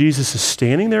 Jesus is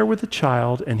standing there with the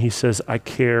child and he says, I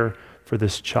care for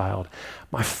this child.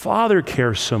 My Father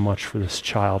cares so much for this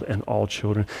child and all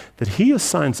children that he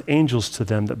assigns angels to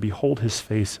them that behold his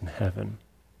face in heaven.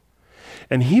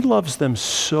 And he loves them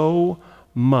so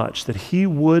much that he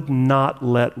would not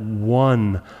let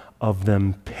one of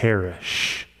them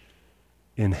perish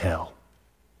in hell.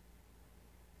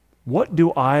 What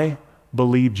do I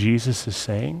believe Jesus is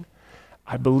saying?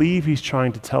 I believe he's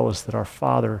trying to tell us that our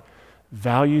Father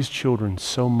values children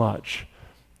so much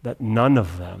that none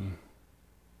of them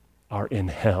are in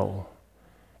hell,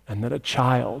 and that a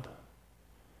child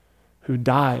who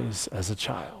dies as a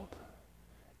child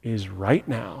is right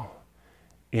now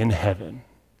in heaven,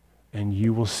 and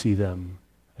you will see them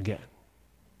again.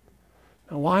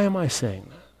 Now, why am I saying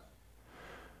that?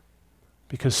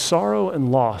 Because sorrow and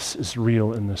loss is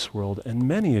real in this world, and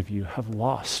many of you have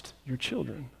lost your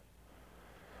children.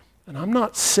 And I'm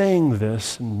not saying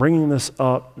this and bringing this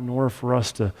up in order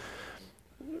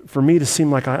for me to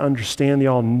seem like I understand the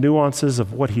all nuances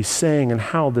of what he's saying and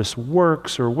how this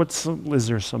works, or is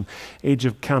there some age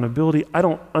of accountability? I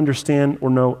don't understand or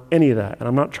know any of that, and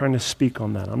I'm not trying to speak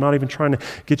on that. I'm not even trying to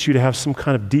get you to have some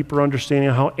kind of deeper understanding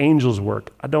of how angels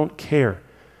work. I don't care.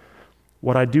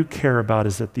 What I do care about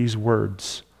is that these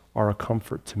words are a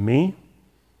comfort to me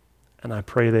and I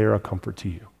pray they are a comfort to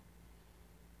you.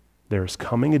 There is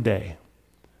coming a day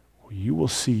where you will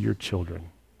see your children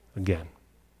again.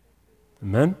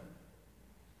 Amen?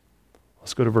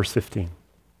 Let's go to verse 15.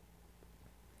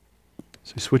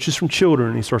 So he switches from children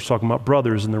and he starts talking about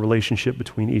brothers and the relationship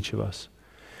between each of us.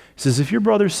 He says, if your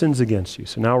brother sins against you,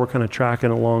 so now we're kind of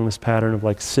tracking along this pattern of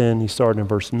like sin. He started in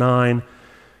verse 9.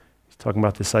 He's talking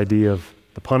about this idea of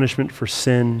the punishment for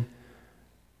sin,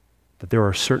 that there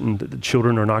are certain, that the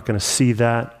children are not going to see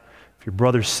that. If your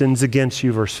brother sins against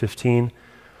you, verse 15,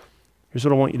 here's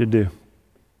what I want you to do.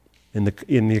 In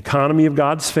the economy of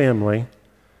God's family,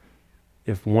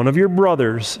 if one of your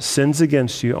brothers sins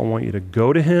against you, I want you to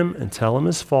go to him and tell him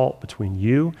his fault between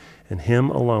you and him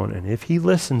alone. And if he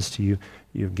listens to you,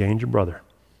 you've gained your brother.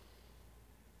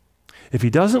 If he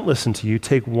doesn't listen to you,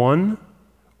 take one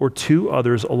or two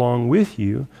others along with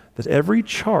you, that every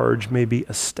charge may be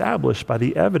established by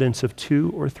the evidence of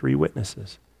 2 or 3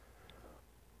 witnesses.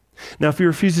 Now, if he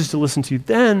refuses to listen to you,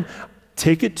 then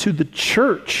take it to the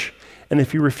church. And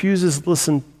if he refuses to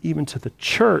listen even to the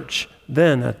church,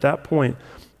 then at that point,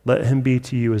 let him be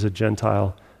to you as a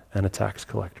Gentile and a tax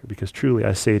collector. Because truly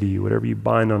I say to you, whatever you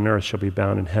bind on earth shall be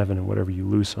bound in heaven, and whatever you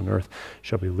loose on earth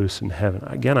shall be loosed in heaven.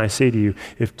 Again, I say to you,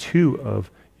 if 2 of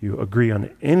you agree on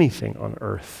anything on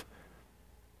earth,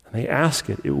 and they ask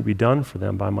it, it will be done for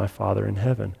them by my Father in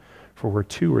heaven. For where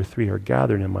 2 or 3 are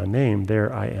gathered in my name,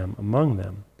 there I am among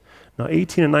them. Now,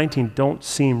 18 and 19 don't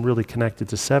seem really connected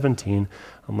to 17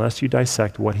 unless you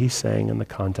dissect what he's saying in the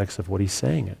context of what he's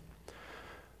saying it.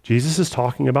 Jesus is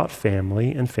talking about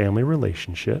family and family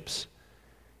relationships.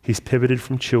 He's pivoted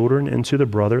from children into the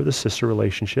brother, the sister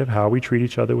relationship, how we treat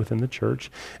each other within the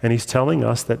church. And he's telling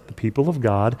us that the people of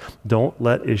God don't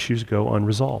let issues go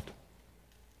unresolved.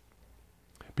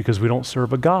 Because we don't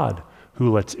serve a God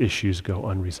who lets issues go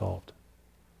unresolved.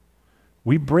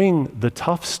 We bring the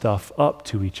tough stuff up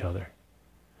to each other.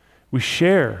 We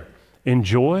share in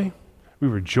joy, we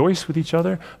rejoice with each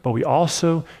other, but we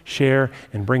also share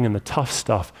and bring in the tough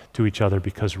stuff to each other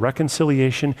because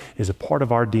reconciliation is a part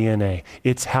of our DNA.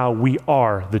 It's how we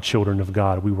are the children of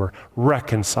God. We were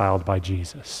reconciled by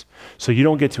Jesus. So you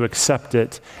don't get to accept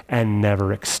it and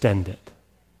never extend it.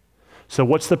 So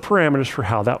what's the parameters for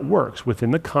how that works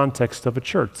within the context of a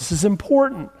church? This is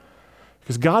important.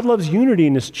 Because God loves unity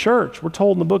in his church. We're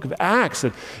told in the book of Acts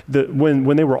that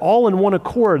when they were all in one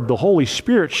accord, the Holy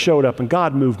Spirit showed up and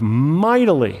God moved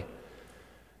mightily.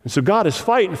 And so God is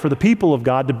fighting for the people of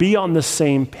God to be on the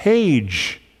same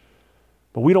page.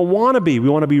 But we don't want to be. We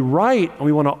want to be right and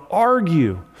we want to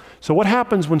argue. So what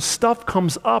happens when stuff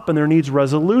comes up and there needs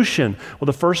resolution? Well,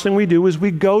 the first thing we do is we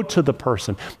go to the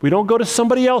person. We don't go to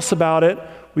somebody else about it.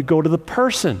 We go to the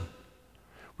person.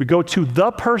 We go to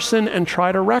the person and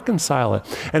try to reconcile it.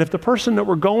 And if the person that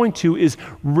we're going to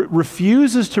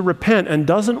refuses to repent and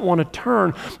doesn't want to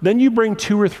turn, then you bring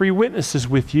 2 or 3 witnesses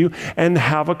with you and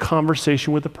have a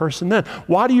conversation with the person then.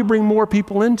 Why do you bring more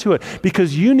people into it?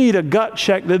 Because you need a gut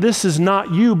check that this is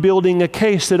not you building a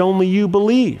case that only you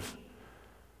believe.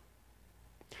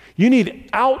 You need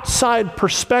outside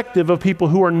perspective of people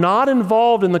who are not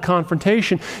involved in the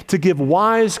confrontation to give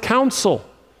wise counsel,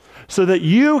 so that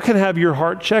you can have your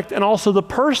heart checked, and also the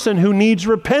person who needs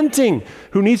repenting,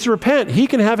 who needs to repent, he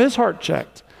can have his heart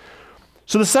checked.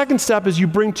 So the second step is you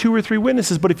bring 2 or 3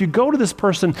 witnesses, but if you go to this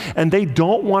person and they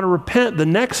don't want to repent, the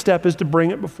next step is to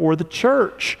bring it before the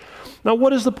church. Now,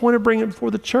 what is the point of bringing it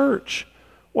before the church?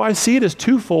 Well, I see it as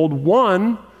twofold.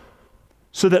 One,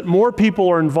 so that more people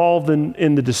are involved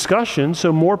in the discussion,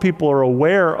 so more people are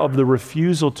aware of the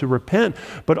refusal to repent,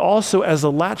 but also as a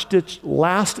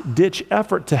last-ditch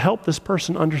effort to help this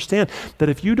person understand that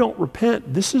if you don't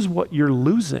repent, this is what you're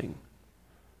losing.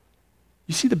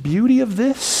 You see the beauty of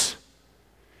this?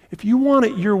 If you want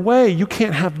it your way, you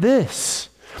can't have this.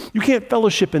 You can't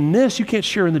fellowship in this. You can't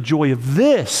share in the joy of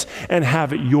this and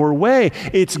have it your way.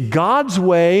 It's God's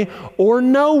way or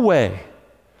no way.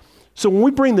 So when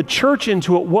we bring the church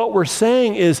into it, what we're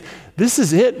saying is, this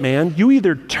is it, man. You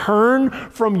either turn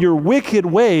from your wicked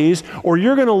ways or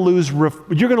you're going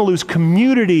to lose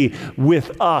community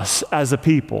with us as a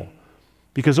people.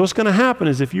 Because what's going to happen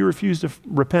is if you refuse to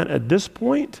repent at this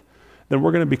point, then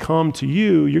we're going to become to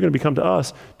you, you're going to become to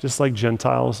us just like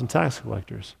Gentiles and tax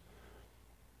collectors.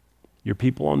 You're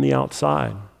people on the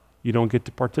outside. You don't get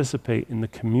to participate in the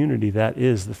community that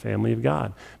is the family of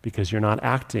God because you're not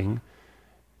acting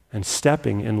and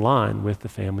stepping in line with the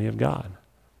family of God.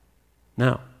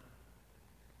 Now,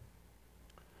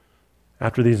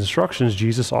 after these instructions,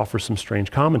 Jesus offers some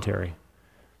strange commentary.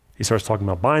 He starts talking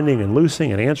about binding and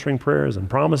loosing and answering prayers and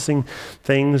promising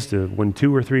things to when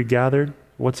 2 or 3 gathered.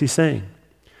 What's he saying?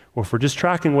 Well, if we're just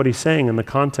tracking what he's saying in the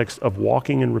context of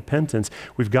walking in repentance,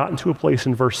 we've gotten to a place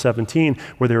in verse 17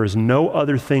 where there is no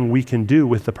other thing we can do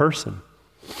with the person.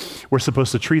 We're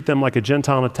supposed to treat them like a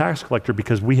Gentile and a tax collector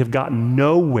because we have gotten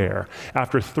nowhere.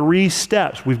 After 3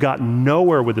 steps, we've gotten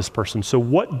nowhere with this person. So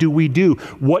what do we do?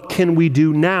 What can we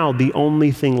do now? The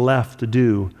only thing left to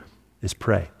do is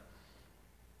pray.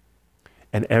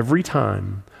 And every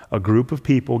time a group of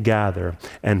people gather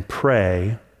and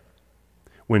pray,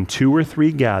 when 2 or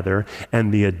 3 gather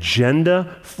and the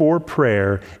agenda for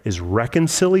prayer is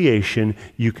reconciliation,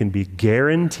 you can be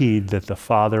guaranteed that the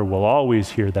Father will always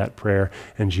hear that prayer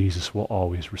and Jesus will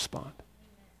always respond.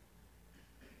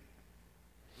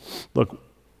 Look,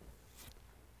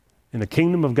 in the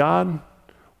kingdom of God,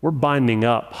 we're binding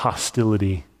up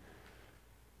hostility.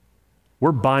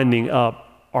 We're binding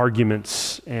up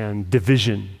arguments and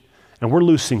division, and we're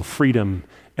losing freedom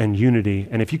and unity.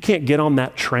 And if you can't get on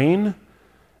that train,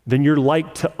 then you're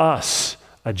like to us,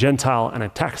 a Gentile and a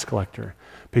tax collector,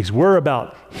 because we're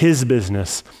about his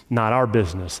business, not our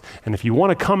business. And if you want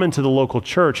to come into the local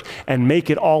church and make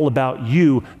it all about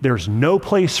you, there's no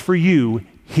place for you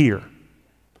here.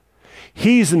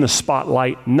 He's in the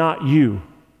spotlight, not you.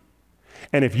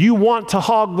 And if you want to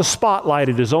hog the spotlight,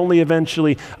 it is only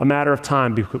eventually a matter of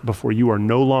time before you are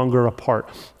no longer a part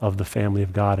of the family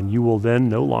of God, and you will then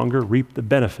no longer reap the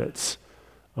benefits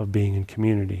of being in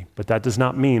community. But that does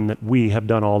not mean that we have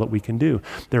done all that we can do.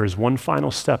 There is one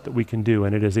final step that we can do,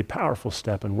 and it is a powerful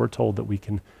step, and we're told that we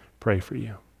can pray for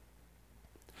you.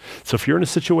 So if you're in a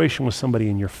situation with somebody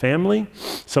in your family,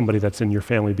 somebody that's in your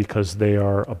family because they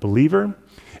are a believer,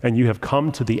 and you have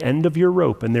come to the end of your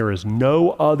rope and there is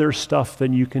no other stuff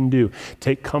that you can do,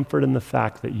 take comfort in the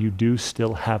fact that you do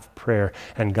still have prayer,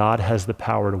 and God has the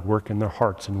power to work in their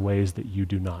hearts in ways that you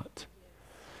do not.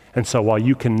 And so while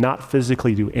you cannot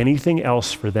physically do anything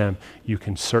else for them, you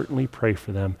can certainly pray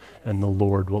for them, and the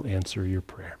Lord will answer your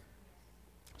prayer.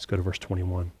 Let's go to verse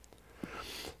 21.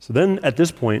 So then at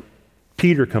this point,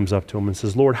 Peter comes up to him and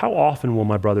says, Lord, how often will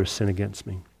my brothers sin against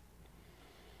me?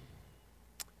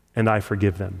 And I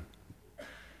forgive them.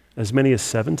 As many as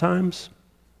 7 times?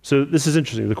 So this is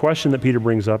interesting. The question that Peter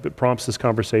brings up, it prompts this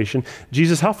conversation.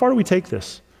 Jesus, how far do we take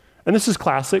this? And this is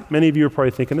classic. Many of you are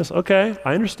probably thinking this. Okay,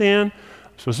 I understand.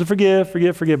 I'm supposed to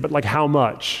forgive, but like how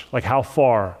much? Like how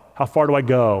far? How far do I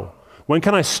go? When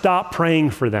can I stop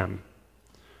praying for them?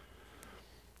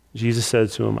 Jesus said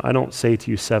to him, I don't say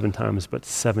to you 7 times, but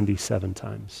 77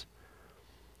 times.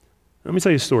 Let me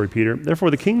tell you a story, Peter. Therefore,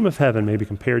 the kingdom of heaven may be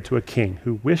compared to a king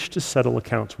who wished to settle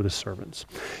accounts with his servants.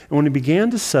 And when he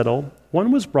began to settle,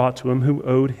 one was brought to him who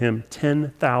owed him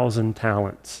 10,000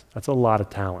 talents. That's a lot of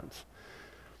talents.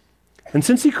 And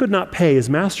since he could not pay, his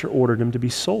master ordered him to be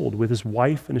sold with his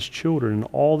wife and his children and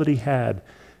all that he had,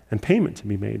 and payment to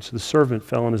be made. So the servant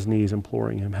fell on his knees,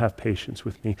 imploring him, have patience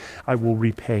with me. I will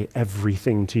repay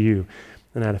everything to you.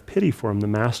 And out of pity for him, the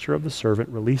master of the servant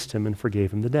released him and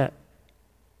forgave him the debt.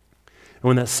 And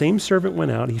when that same servant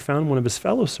went out, he found one of his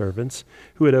fellow servants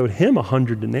who had owed him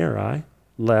 100 denarii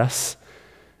less,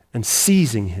 and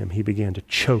seizing him, he began to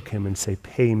choke him and say,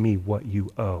 pay me what you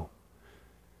owe.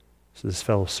 So this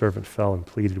fellow servant fell and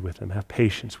pleaded with him, have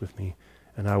patience with me,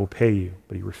 and I will pay you.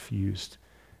 But he refused,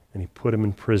 and he put him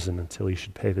in prison until he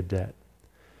should pay the debt.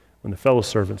 When the fellow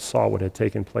servants saw what had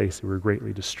taken place, they were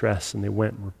greatly distressed, and they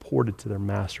went and reported to their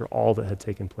master all that had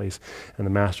taken place. And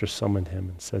the master summoned him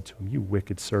and said to him, you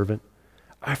wicked servant,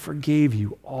 I forgave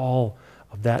you all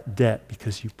of that debt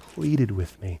because you pleaded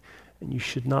with me, and you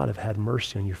should not have had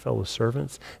mercy on your fellow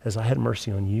servants as I had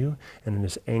mercy on you. And in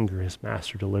his anger, his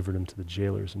master delivered him to the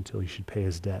jailers until he should pay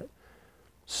his debt.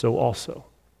 So also,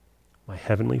 my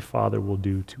heavenly Father will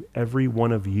do to every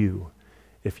one of you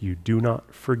if you do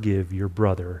not forgive your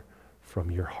brother from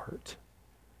your heart.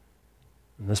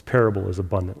 And this parable is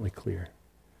abundantly clear.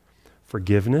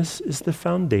 Forgiveness is the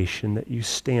foundation that you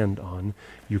stand on.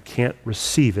 You can't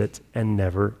receive it and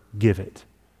never give it.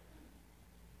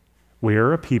 We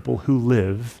are a people who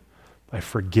live by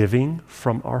forgiving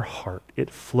from our heart.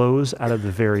 It flows out of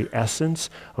the very essence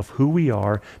of who we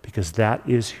are because that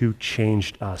is who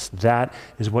changed us. That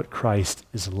is what Christ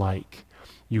is like.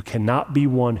 You cannot be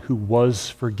one who was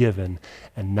forgiven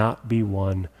and not be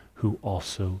one who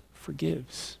also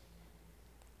forgives.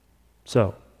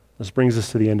 So, this brings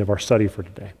us to the end of our study for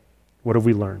today. What have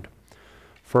we learned?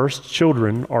 First,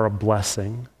 children are a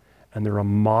blessing, and they're a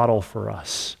model for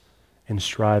us in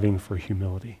striving for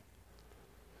humility.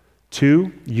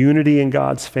 2, unity in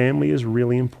God's family is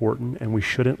really important, and we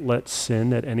shouldn't let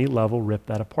sin at any level rip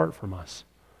that apart from us.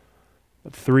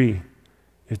 But 3,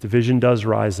 if division does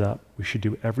rise up, we should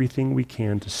do everything we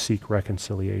can to seek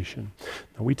reconciliation.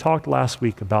 Now, we talked last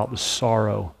week about the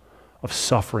sorrow of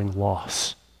suffering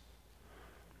loss.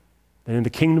 And in the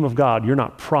kingdom of God, you're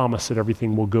not promised that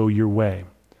everything will go your way.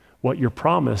 What you're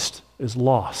promised is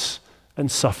loss and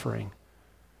suffering.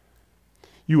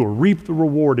 You will reap the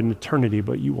reward in eternity,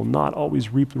 but you will not always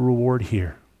reap the reward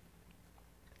here.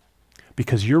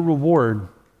 Because your reward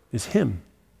is Him.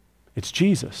 It's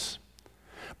Jesus.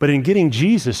 But in getting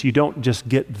Jesus, you don't just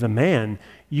get the man,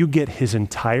 you get His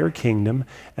entire kingdom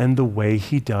and the way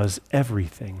He does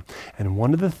everything. And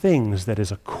one of the things that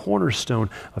is a cornerstone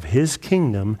of His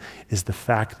kingdom is the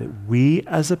fact that we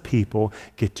as a people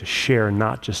get to share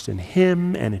not just in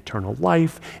Him and eternal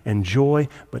life and joy,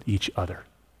 but each other.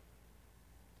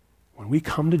 When we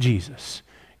come to Jesus,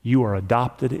 you are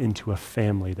adopted into a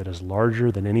family that is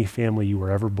larger than any family you were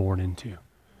ever born into.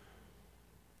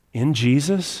 In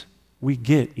Jesus, we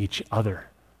get each other.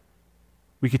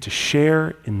 We get to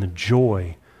share in the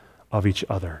joy of each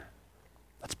other.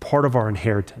 That's part of our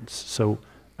inheritance. So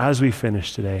as we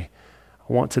finish today,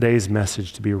 I want today's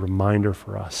message to be a reminder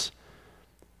for us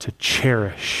to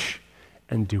cherish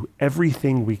and do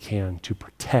everything we can to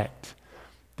protect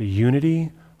the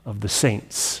unity of the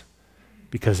saints,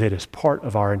 because it is part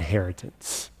of our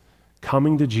inheritance.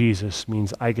 Coming to Jesus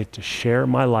means I get to share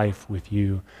my life with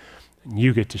you, and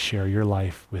you get to share your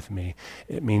life with me.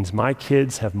 It means my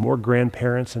kids have more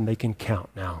grandparents than they can count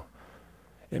now.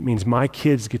 It means my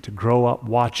kids get to grow up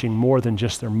watching more than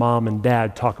just their mom and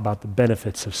dad talk about the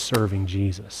benefits of serving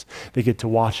Jesus. They get to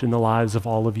watch in the lives of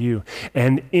all of you.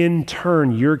 And in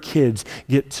turn, your kids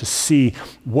get to see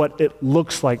what it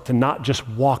looks like to not just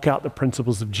walk out the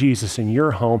principles of Jesus in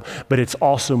your home, but it's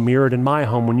also mirrored in my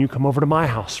home when you come over to my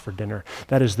house for dinner.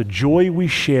 That is the joy we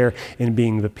share in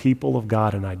being the people of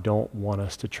God, and I don't want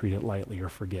us to treat it lightly or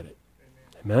forget it.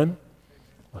 Amen?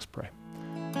 Let's pray.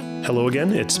 Hello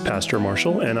again, it's Pastor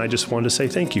Marshall, and I just wanted to say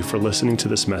thank you for listening to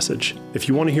this message. If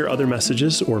you want to hear other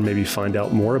messages or maybe find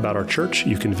out more about our church,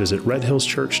 you can visit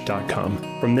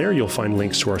redhillschurch.com. From there, you'll find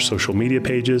links to our social media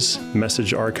pages,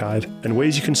 message archive, and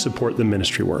ways you can support the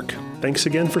ministry work. Thanks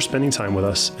again for spending time with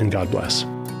us, and God bless.